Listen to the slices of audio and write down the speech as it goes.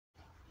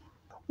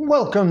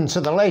Welcome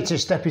to the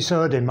latest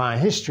episode in my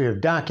History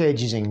of Dark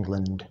Ages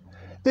England.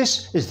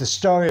 This is the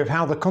story of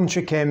how the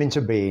country came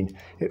into being.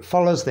 It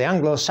follows the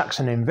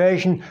Anglo-Saxon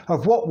invasion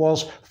of what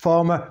was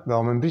former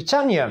Roman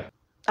Britannia.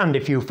 And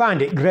if you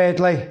find it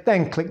gradely,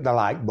 then click the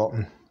like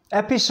button.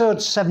 Episode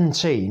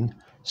 17,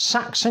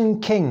 Saxon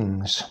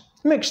Kings.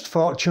 Mixed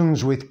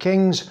fortunes with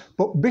kings,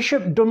 but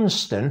Bishop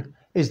Dunstan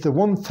is the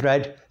one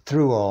thread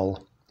through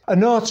all. A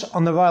note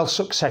on the royal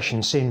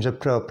succession seems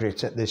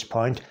appropriate at this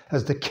point,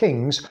 as the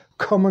kings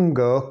come and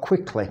go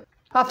quickly.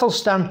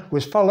 Athelstan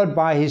was followed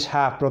by his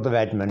half-brother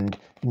Edmund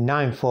in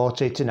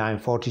 940 to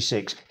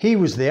 946. He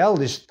was the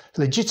eldest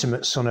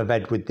legitimate son of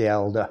Edward the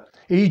Elder.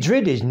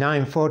 Eadred is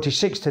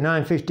 946 to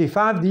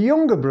 955, the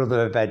younger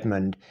brother of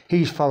Edmund.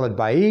 He's followed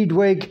by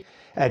Eadwig,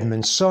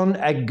 Edmund's son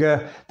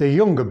Edgar, the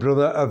younger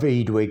brother of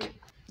Eadwig.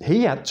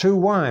 He had two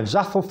wives,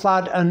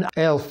 Athelflaed and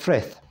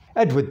Aelfrith.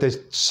 Edward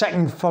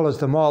II follows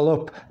them all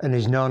up and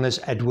is known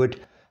as Edward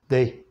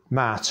the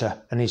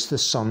Martyr, and is the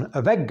son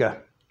of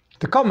Edgar.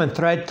 The common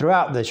thread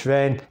throughout this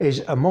reign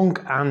is a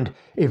monk and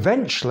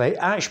eventually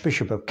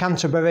Archbishop of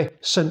Canterbury,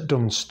 St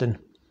Dunstan.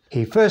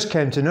 He first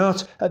came to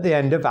note at the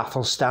end of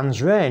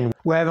Athelstan's reign,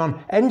 where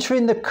on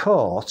entering the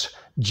court,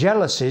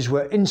 jealousies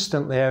were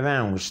instantly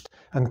aroused,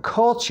 and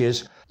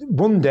courtiers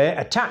one day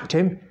attacked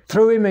him,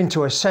 threw him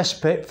into a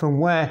cesspit from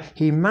where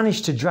he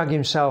managed to drag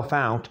himself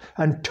out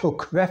and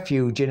took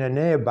refuge in a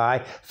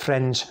nearby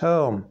friend's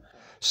home.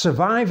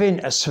 Surviving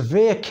a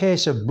severe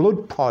case of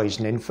blood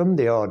poisoning from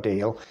the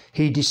ordeal,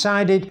 he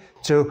decided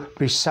to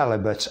be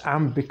celibate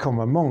and become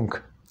a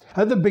monk.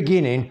 At the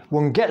beginning,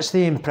 one gets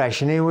the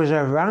impression he was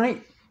a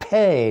right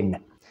pain.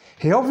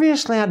 He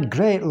obviously had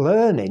great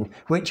learning,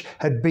 which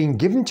had been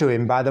given to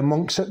him by the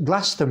monks at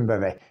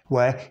Glastonbury,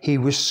 where he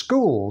was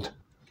schooled.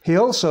 He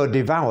also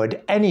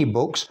devoured any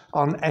books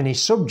on any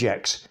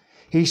subjects.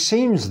 He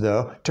seems,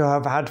 though, to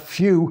have had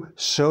few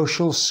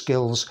social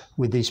skills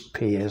with his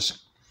peers.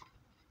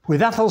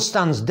 With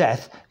Athelstan's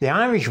death, the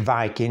Irish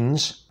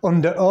Vikings,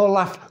 under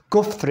Olaf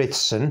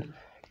Guthfrithson,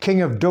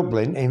 King of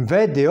Dublin,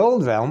 invade the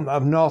old realm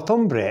of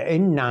Northumbria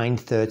in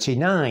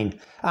 939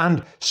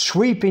 and,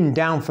 sweeping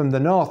down from the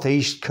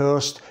northeast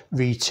coast,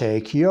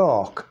 retake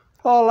York.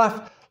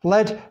 Olaf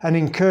led an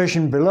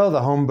incursion below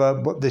the Humber,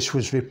 but this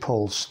was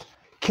repulsed.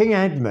 King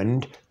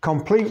Edmund,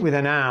 complete with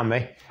an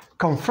army,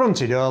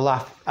 confronted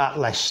Olaf at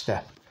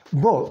Leicester.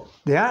 But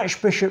the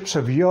Archbishops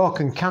of York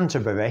and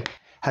Canterbury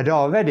had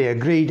already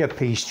agreed a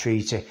peace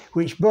treaty,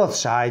 which both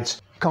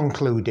sides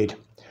concluded.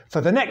 For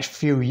the next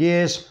few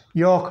years,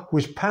 York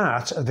was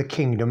part of the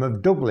Kingdom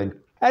of Dublin.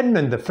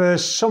 Edmund I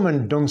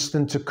summoned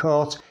Dunstan to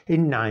court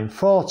in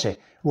 940,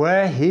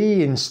 where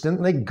he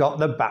instantly got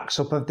the backs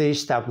up of the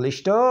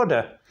established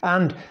order.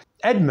 And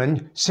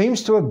Edmund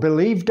seems to have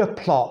believed a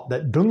plot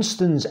that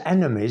Dunstan's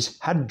enemies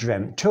had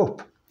dreamt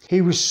up.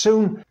 He was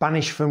soon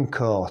banished from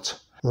court.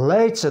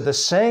 Later the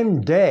same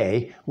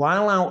day,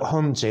 while out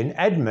hunting,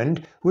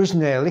 Edmund was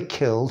nearly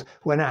killed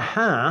when a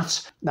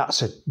hart,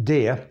 that's a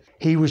deer,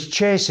 he was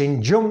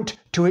chasing jumped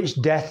to its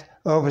death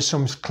over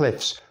some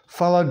cliffs,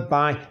 followed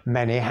by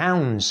many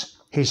hounds.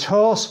 His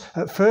horse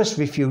at first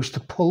refused to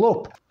pull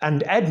up,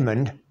 and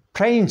Edmund,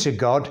 praying to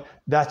God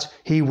that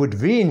he would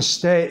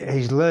reinstate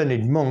his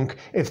learned monk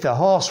if the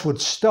horse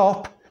would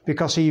stop,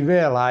 because he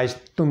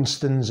realised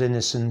Dunstan's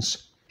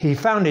innocence. He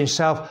found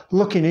himself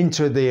looking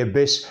into the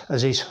abyss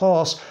as his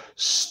horse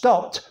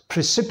stopped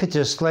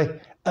precipitously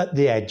at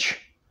the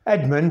edge.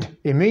 Edmund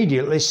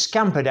immediately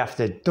scampered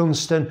after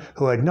Dunstan,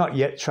 who had not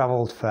yet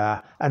travelled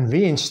far, and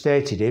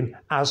reinstated him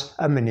as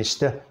a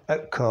minister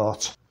at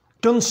court.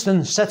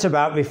 Dunstan set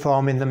about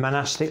reforming the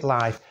monastic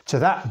life to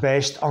that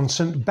based on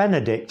St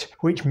Benedict,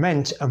 which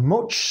meant a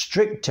much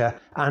stricter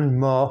and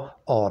more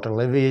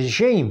orderly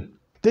regime.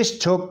 This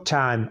took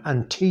time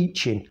and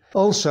teaching.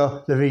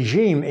 Also, the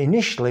regime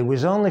initially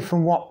was only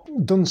from what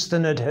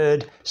Dunstan had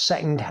heard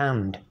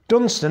second-hand.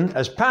 Dunstan,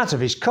 as part of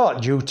his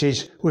court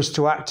duties, was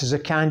to act as a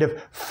kind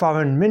of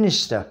foreign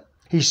minister.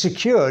 He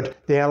secured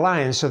the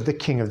alliance of the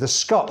King of the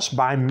Scots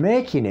by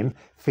making him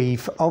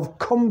Fief of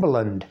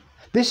Cumberland.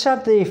 This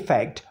had the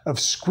effect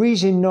of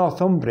squeezing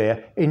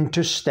Northumbria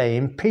into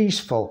staying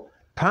peaceful,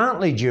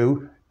 partly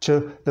due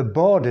to the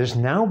borders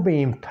now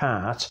being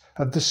part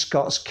of the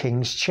Scots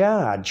King's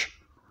charge.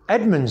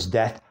 Edmund's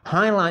death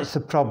highlights the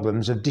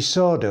problems of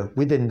disorder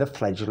within the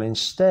fledgling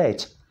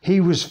state.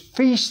 He was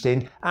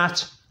feasting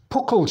at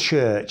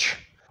Pucklechurch,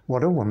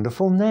 what a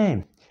wonderful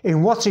name,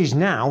 in what is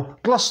now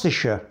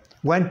Gloucestershire,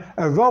 when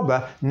a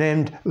robber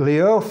named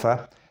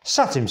Leofer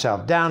sat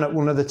himself down at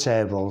one of the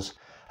tables.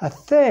 A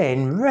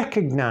thane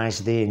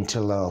recognised the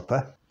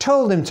interloper,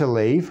 told him to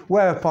leave,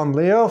 whereupon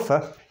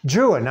Leofer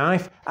drew a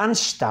knife and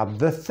stabbed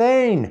the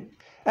thane.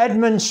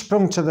 Edmund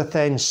sprung to the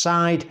thane's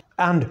side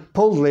and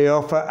pulled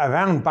Leofer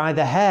around by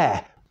the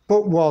hair,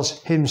 but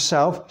was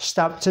himself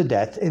stabbed to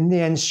death in the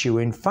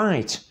ensuing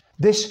fight.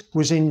 This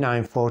was in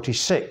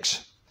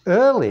 946.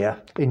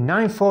 Earlier, in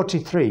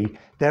 943,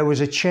 there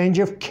was a change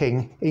of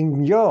king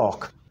in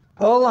York.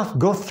 Olaf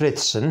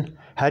Guthfrithson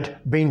had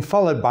been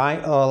followed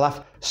by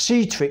Olaf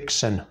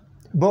Sitriksson.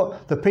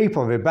 But the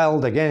people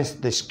rebelled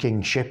against this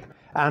kingship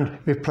and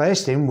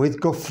replaced him with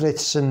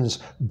Guthfrith's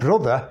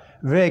brother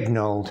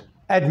Regnold.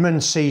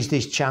 Edmund seized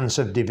his chance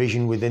of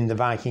division within the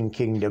Viking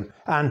kingdom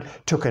and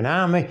took an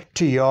army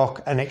to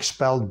York and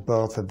expelled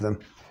both of them.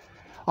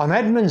 On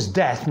Edmund's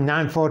death in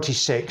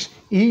 946,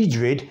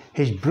 Eadred,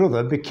 his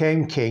brother,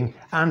 became king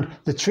and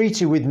the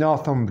treaty with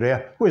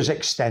Northumbria was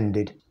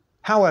extended.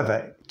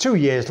 However, 2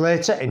 years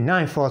later, in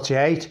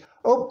 948,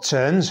 up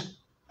turns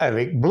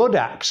Eric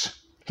Bloodaxe.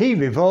 He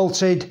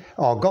revolted,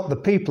 or got the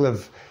people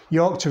of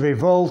York to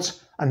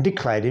revolt, and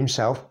declared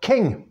himself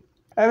king.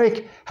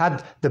 Eric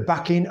had the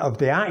backing of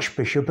the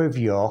Archbishop of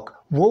York,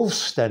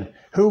 Wulfstan,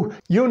 who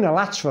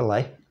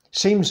unilaterally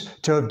seems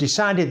to have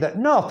decided that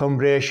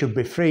Northumbria should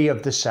be free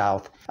of the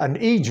south, and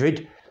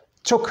Eadred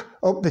took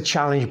up the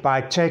challenge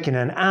by taking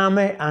an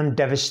army and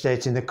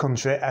devastating the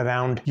country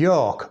around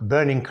York,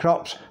 burning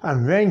crops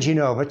and ranging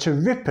over to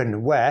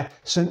Ripon, where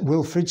St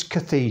Wilfrid's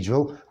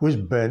Cathedral was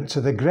burnt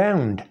to the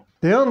ground.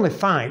 The only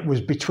fight was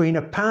between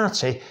a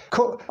party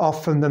cut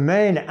off from the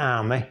main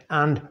army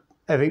and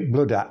Eric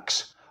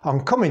Bloodaxe.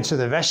 On coming to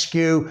the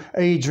rescue,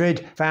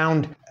 Eadred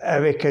found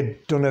Eric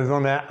had done a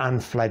runner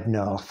and fled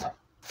north.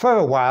 For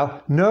a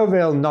while, no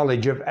real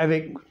knowledge of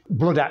Eric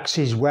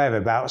Bloodaxe's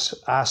whereabouts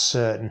are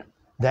certain.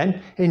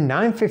 Then, in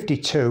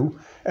 952,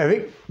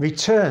 Eric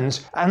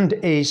returns and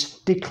is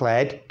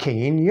declared king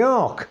in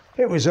York.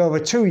 It was over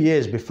 2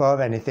 years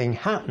before anything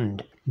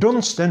happened.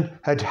 Dunstan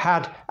had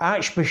had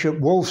Archbishop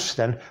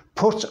Wulfstan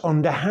put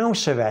under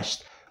house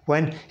arrest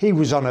when he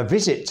was on a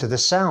visit to the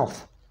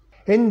south.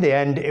 In the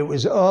end, it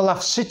was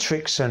Olaf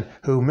Sitrickson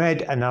who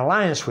made an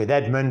alliance with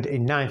Edmund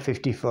in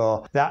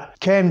 954 that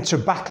came to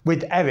battle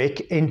with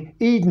Eric in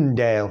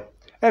Edendale.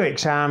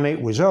 Eric's army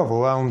was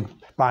overwhelmed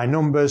by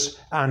numbers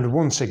and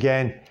once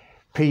again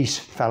peace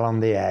fell on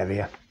the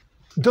area.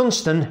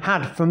 Dunstan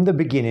had from the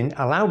beginning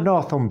allowed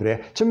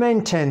Northumbria to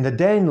maintain the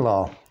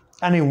Danelaw,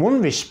 and in one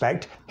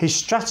respect his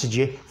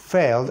strategy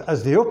failed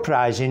as the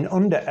uprising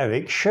under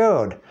Eric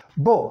showed,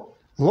 but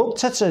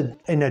looked at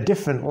in a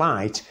different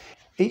light,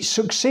 it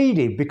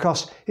succeeded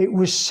because it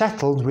was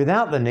settled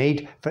without the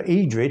need for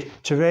Eadred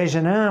to raise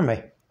an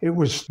army. It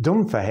was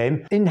done for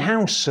him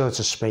in-house, so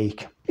to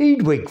speak.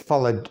 Eadwig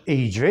followed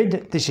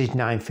Eadred, this is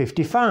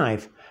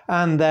 955,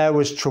 and there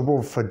was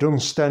trouble for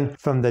Dunstan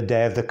from the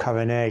day of the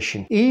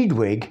coronation.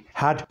 Eadwig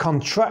had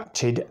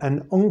contracted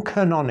an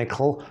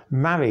uncanonical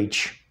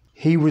marriage.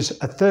 He was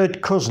a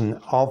third cousin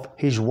of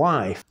his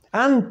wife,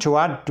 and to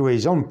add to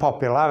his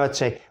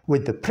unpopularity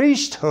with the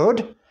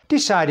priesthood,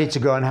 decided to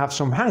go and have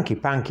some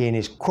hanky-panky in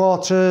his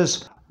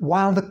quarters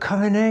while the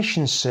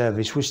coronation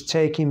service was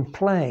taking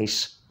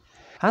place.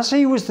 As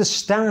he was the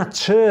star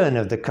turn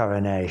of the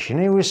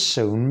coronation, he was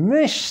soon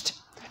missed,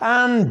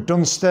 and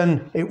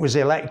Dunstan, it was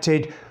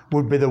elected,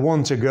 would be the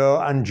one to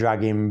go and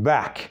drag him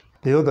back,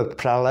 the other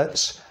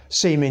prelates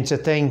seeming to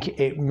think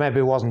it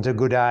maybe wasn't a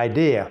good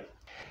idea.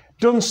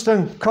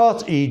 Dunstan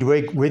caught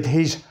Eadwig with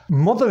his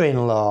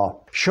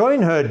mother-in-law,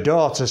 showing her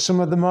daughter some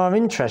of the more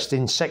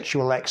interesting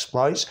sexual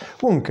exploits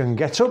one can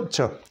get up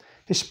to,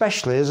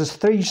 especially as a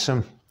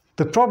threesome.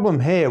 The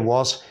problem here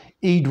was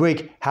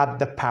Eadwig had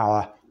the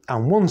power,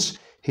 and once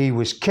he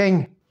was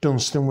king,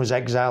 Dunstan was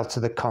exiled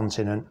to the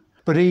continent.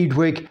 But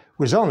Eadwig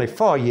was only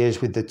 4 years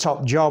with the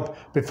top job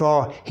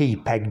before he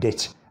pegged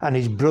it, and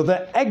his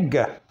brother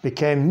Edgar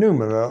became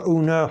numero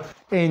uno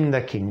in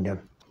the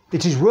kingdom.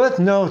 It is worth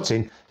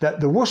noting that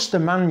the Worcester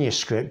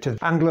manuscript of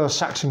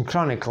Anglo-Saxon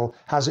Chronicle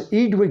has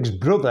Eadwig's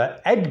brother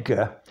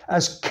Edgar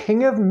as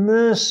King of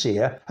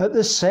Mercia at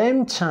the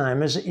same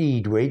time as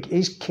Eadwig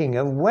is King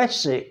of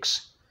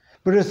Wessex.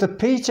 But as the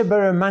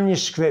Peterborough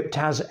manuscript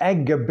has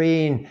Edgar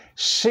being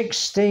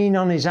 16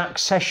 on his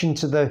accession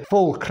to the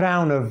full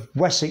crown of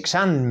Wessex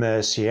and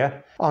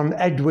Mercia, on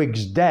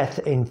Edwig's death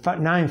in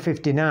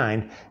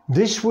 959,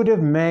 this would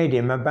have made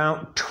him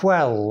about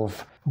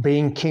 12,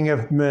 being King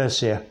of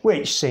Mercia,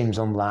 which seems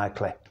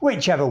unlikely.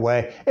 Whichever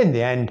way, in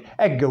the end,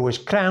 Edgar was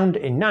crowned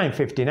in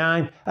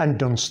 959 and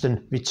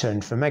Dunstan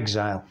returned from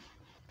exile.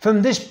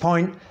 From this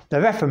point,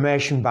 the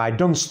reformation by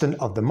Dunstan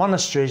of the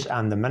monasteries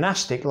and the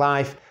monastic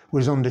life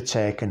was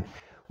undertaken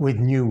with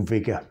new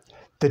vigour.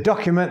 The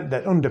document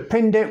that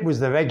underpinned it was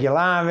the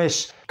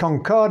Regularis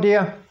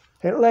Concordia.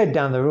 It laid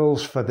down the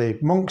rules for the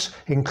monks,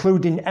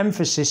 including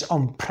emphasis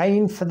on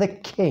praying for the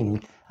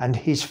king and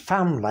his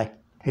family.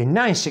 In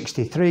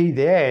 963,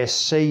 the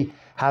ASC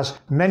has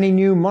many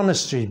new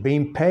monasteries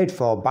being paid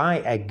for by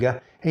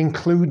Edgar,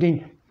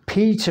 including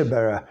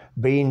Peterborough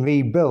being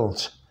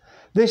rebuilt.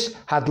 This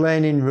had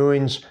lain in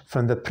ruins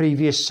from the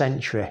previous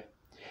century.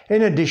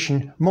 In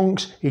addition,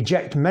 monks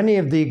eject many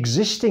of the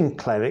existing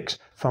clerics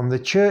from the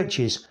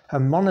churches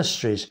and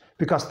monasteries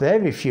because they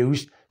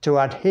refused to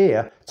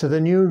adhere to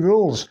the new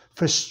rules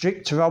for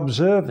stricter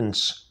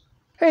observance.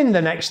 In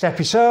the next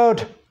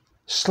episode,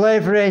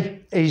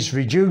 slavery is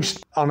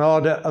reduced on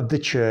order of the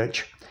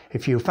church.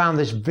 If you found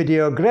this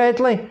video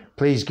greatly,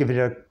 please give it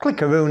a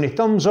clickaroony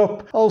thumbs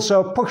up.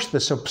 Also push the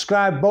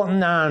subscribe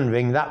button and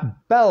ring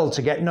that bell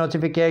to get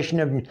notification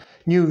of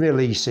new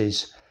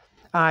releases.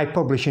 I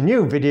publish a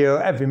new video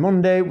every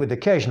Monday with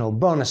occasional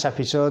bonus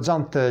episodes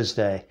on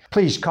Thursday.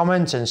 Please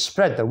comment and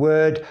spread the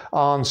word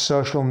on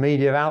social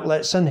media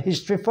outlets and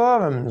history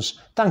forums.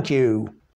 Thank you.